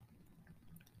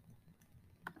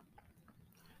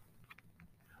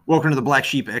Welcome to the Black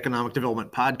Sheep Economic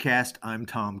Development Podcast. I'm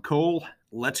Tom Cole.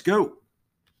 Let's go.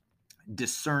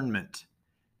 Discernment.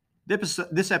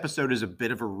 This episode is a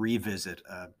bit of a revisit.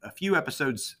 A few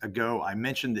episodes ago, I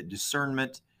mentioned that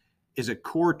discernment is a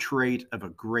core trait of a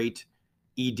great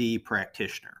ED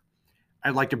practitioner.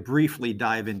 I'd like to briefly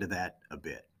dive into that a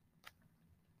bit.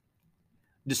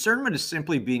 Discernment is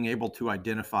simply being able to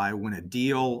identify when a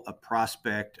deal, a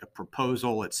prospect, a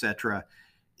proposal, etc.,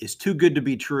 is too good to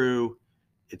be true,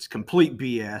 it's complete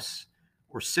BS,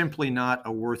 or simply not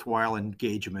a worthwhile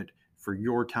engagement for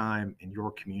your time and your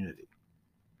community.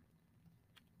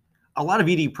 A lot of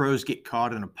ED pros get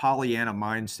caught in a Pollyanna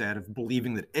mindset of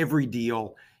believing that every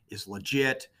deal is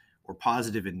legit or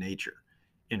positive in nature.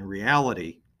 In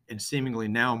reality, and seemingly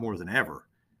now more than ever,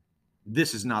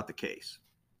 this is not the case.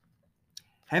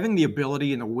 Having the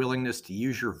ability and the willingness to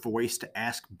use your voice to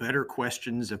ask better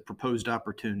questions of proposed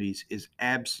opportunities is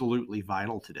absolutely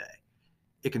vital today.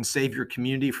 It can save your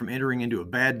community from entering into a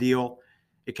bad deal,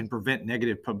 it can prevent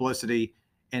negative publicity,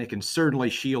 and it can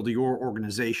certainly shield your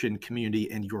organization,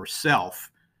 community, and yourself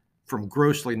from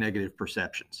grossly negative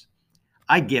perceptions.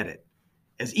 I get it.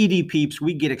 As ED peeps,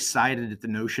 we get excited at the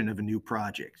notion of a new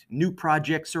project. New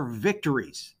projects are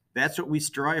victories. That's what we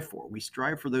strive for. We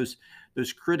strive for those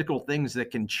critical things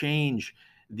that can change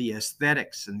the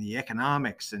aesthetics and the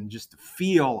economics and just the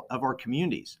feel of our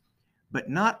communities. But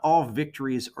not all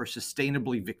victories are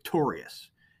sustainably victorious,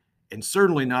 and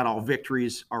certainly not all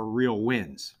victories are real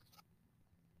wins.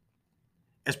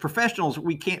 As professionals,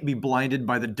 we can't be blinded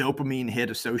by the dopamine hit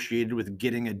associated with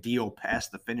getting a deal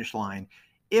past the finish line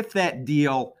if that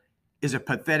deal is a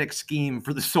pathetic scheme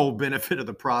for the sole benefit of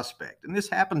the prospect. And this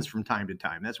happens from time to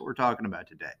time. That's what we're talking about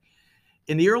today.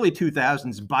 In the early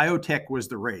 2000s, biotech was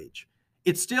the rage.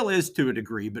 It still is to a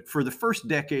degree, but for the first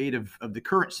decade of the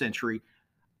current century,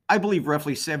 I believe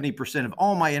roughly 70% of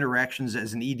all my interactions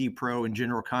as an ED pro and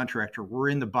general contractor were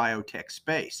in the biotech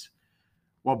space.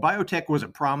 While biotech was a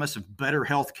promise of better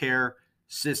healthcare,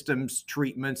 systems,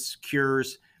 treatments,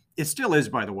 cures, it still is,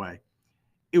 by the way.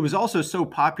 It was also so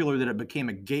popular that it became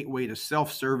a gateway to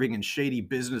self-serving and shady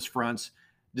business fronts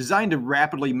designed to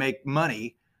rapidly make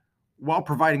money while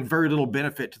providing very little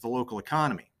benefit to the local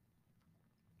economy.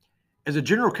 As a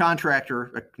general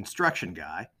contractor, a construction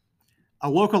guy, a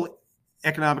local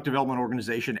economic development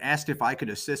organization asked if I could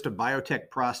assist a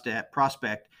biotech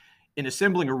prospect in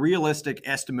assembling a realistic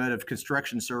estimate of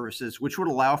construction services, which would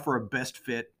allow for a best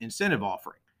fit incentive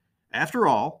offering. After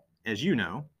all, as you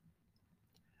know,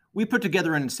 we put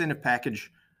together an incentive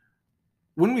package.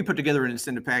 When we put together an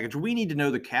incentive package, we need to know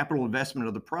the capital investment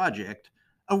of the project,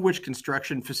 of which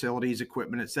construction, facilities,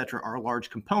 equipment, etc., are a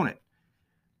large component.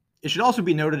 It should also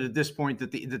be noted at this point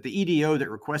that the EDO that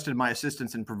requested my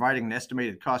assistance in providing an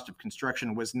estimated cost of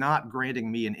construction was not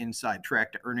granting me an inside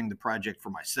track to earning the project for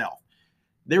myself.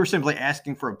 They were simply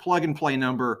asking for a plug-and-play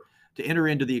number to enter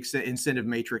into the incentive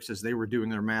matrix as they were doing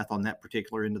their math on that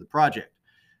particular end of the project.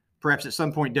 Perhaps at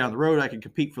some point down the road I could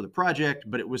compete for the project,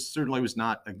 but it certainly was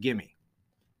not a gimme.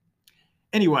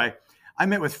 Anyway, I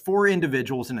met with 4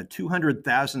 individuals in a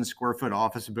 200,000 square foot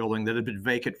office building that had been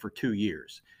vacant for 2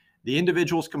 years. The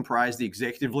individuals comprised the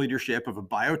executive leadership of a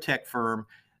biotech firm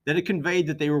that had conveyed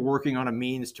that they were working on a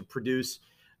means to produce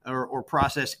or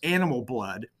process animal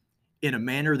blood in a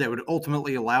manner that would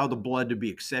ultimately allow the blood to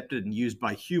be accepted and used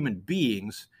by human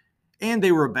beings, and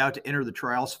they were about to enter the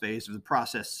trials phase of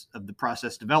the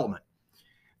process development.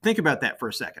 Think about that for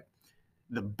a second.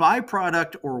 The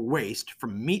byproduct or waste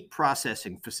from meat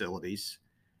processing facilities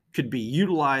could be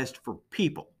utilized for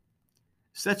people.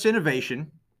 Such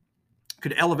innovation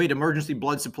could elevate emergency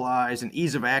blood supplies and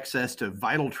ease of access to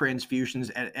vital transfusions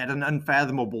at an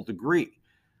unfathomable degree.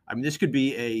 I mean, this could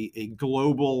be a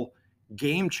global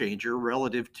game changer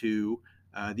relative to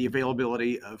the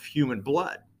availability of human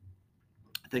blood.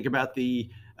 Think about the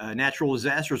natural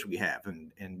disasters we have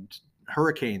and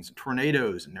hurricanes and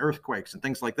tornadoes and earthquakes and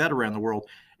things like that around the world.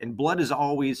 And blood is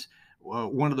always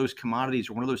one of those commodities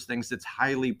or one of those things that's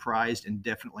highly prized and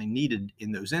definitely needed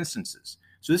in those instances.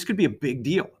 So this could be a big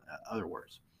deal, in other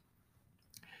words.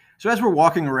 So as we're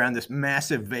walking around this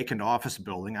massive vacant office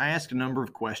building, I asked a number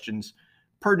of questions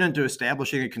pertinent to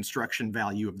establishing a construction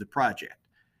value of the project.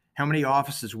 How many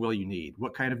offices will you need?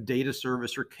 What kind of data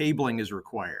service or cabling is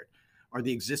required? Are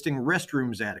the existing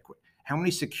restrooms adequate? How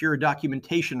many secure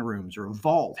documentation rooms or a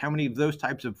vault? How many of those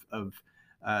types of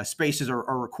spaces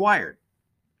are required?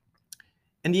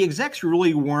 And the execs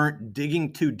really weren't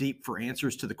digging too deep for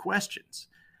answers to the questions.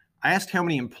 I asked how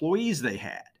many employees they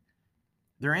had.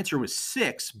 Their answer was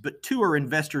 6, but 2 are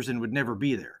investors and would never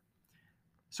be there.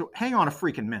 So hang on a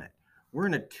freaking minute. We're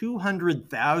in a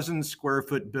 200,000 square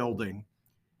foot building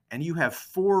and you have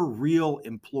 4 real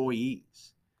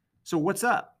employees. So what's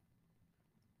up?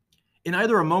 In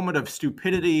either a moment of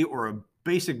stupidity or a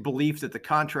basic belief that the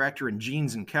contractor in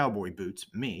jeans and cowboy boots,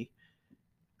 me,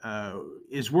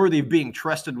 is worthy of being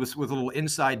trusted with a little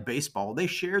inside baseball, they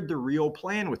shared the real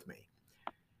plan with me.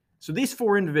 So these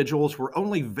 4 individuals were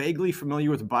only vaguely familiar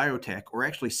with biotech, or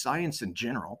actually science in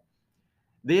general.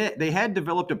 They had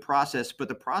developed a process, but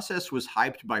the process was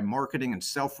hyped by marketing and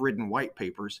self-written white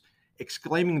papers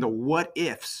exclaiming the what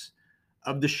ifs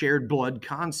of the shared blood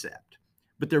concept.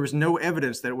 But there was no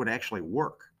evidence that it would actually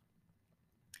work.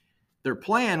 Their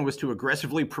plan was to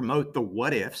aggressively promote the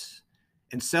what ifs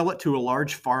and sell it to a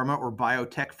large pharma or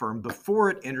biotech firm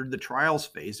before it entered the trials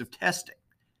phase of testing.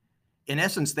 In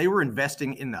essence, they were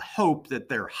investing in the hope that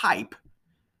their hype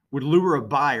would lure a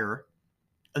buyer,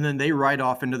 and then they ride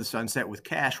off into the sunset with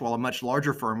cash, while a much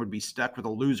larger firm would be stuck with a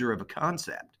loser of a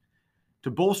concept.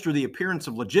 To bolster the appearance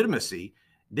of legitimacy,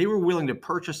 they were willing to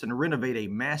purchase and renovate a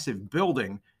massive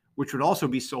building, which would also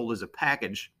be sold as a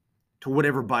package to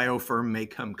whatever bio firm may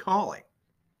come calling.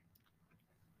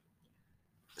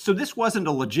 So this wasn't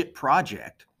a legit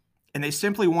project, and they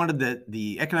simply wanted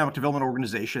the Economic Development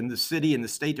Organization, the city, and the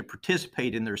state to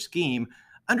participate in their scheme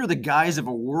under the guise of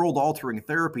a world-altering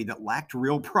therapy that lacked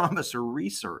real promise or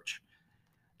research.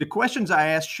 The questions I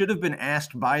asked should have been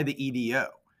asked by the EDO,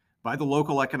 by the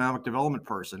local economic development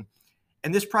person,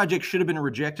 and this project should have been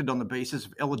rejected on the basis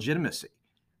of illegitimacy.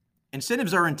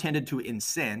 Incentives are intended to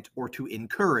incent or to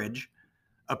encourage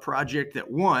a project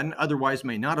that, 1, otherwise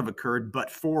may not have occurred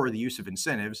but for the use of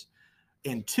incentives,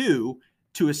 and 2,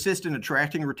 to assist in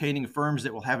attracting and retaining firms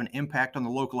that will have an impact on the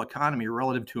local economy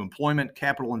relative to employment,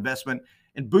 capital investment,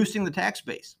 and boosting the tax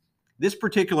base. This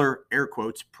particular, air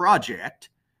quotes, project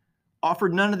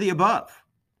offered none of the above.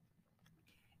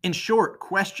 In short,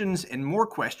 questions and more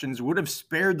questions would have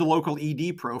spared the local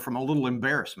ED pro from a little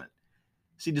embarrassment.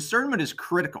 See, discernment is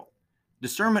critical.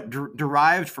 Discernment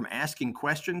derived from asking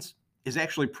questions is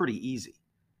actually pretty easy.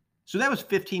 So that was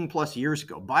 15 plus years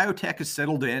ago. Biotech has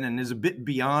settled in and is a bit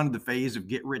beyond the phase of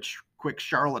get-rich-quick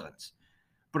charlatans.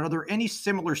 But are there any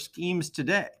similar schemes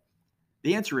today?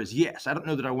 The answer is yes. I don't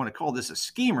know that I want to call this a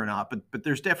scheme or not, but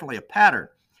there's definitely a pattern.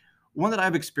 One that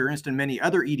I've experienced and many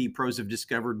other ED pros have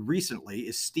discovered recently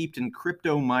is steeped in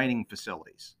crypto mining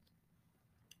facilities.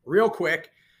 Real quick,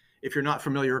 if you're not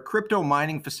familiar, a crypto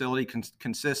mining facility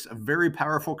consists of very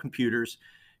powerful computers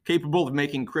capable of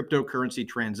making cryptocurrency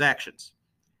transactions.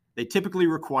 They typically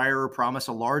require or promise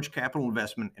a large capital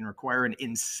investment and require an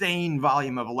insane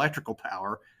volume of electrical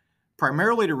power,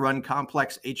 primarily to run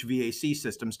complex HVAC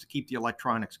systems to keep the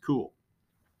electronics cool.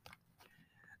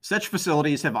 Such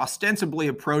facilities have ostensibly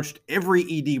approached every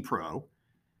ED pro,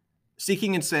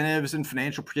 seeking incentives and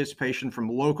financial participation from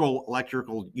local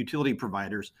electrical utility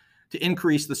providers to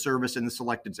increase the service at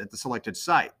the selected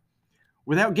site.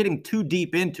 Without getting too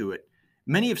deep into it,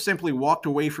 many have simply walked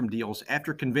away from deals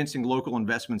after convincing local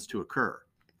investments to occur.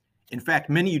 In fact,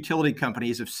 many utility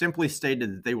companies have simply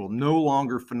stated that they will no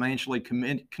longer financially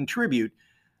contribute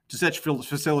to such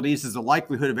facilities as the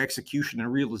likelihood of execution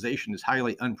and realization is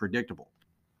highly unpredictable.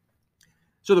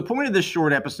 So the point of this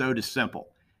short episode is simple.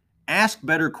 Ask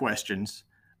better questions.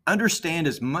 Understand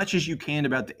as much as you can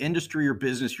about the industry or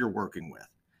business you're working with.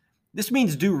 This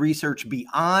means do research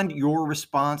beyond your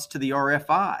response to the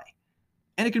RFI.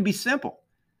 And it can be simple.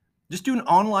 Just do an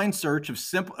online search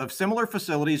of similar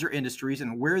facilities or industries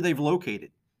and where they've located.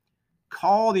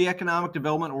 Call the economic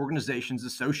development organizations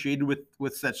associated with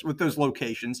those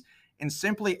locations and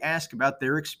simply ask about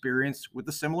their experience with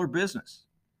a similar business.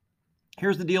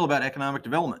 Here's the deal about economic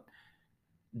development.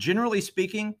 Generally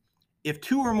speaking, if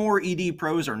 2 or more ED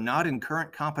pros are not in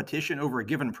current competition over a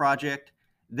given project,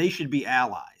 they should be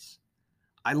allies.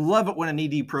 I love it when an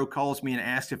ED pro calls me and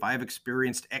asks if I've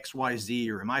experienced XYZ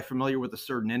or am I familiar with a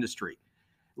certain industry.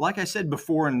 Like I said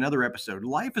before in another episode,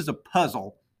 life is a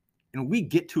puzzle and we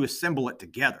get to assemble it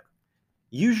together.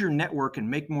 Use your network and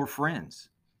make more friends.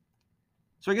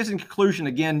 So I guess in conclusion,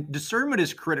 again, discernment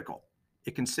is critical.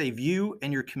 It can save you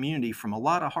and your community from a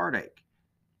lot of heartache.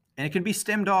 And it can be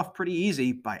stemmed off pretty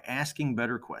easy by asking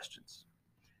better questions.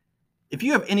 If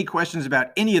you have any questions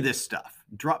about any of this stuff,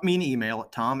 drop me an email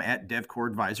at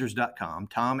tom@devcoreadvisors.com,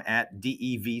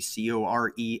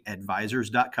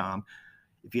 tom@devcoreadvisors.com.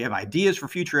 If you have ideas for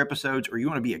future episodes or you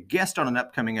want to be a guest on an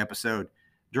upcoming episode,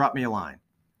 drop me a line.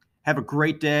 Have a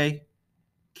great day.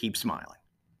 Keep smiling.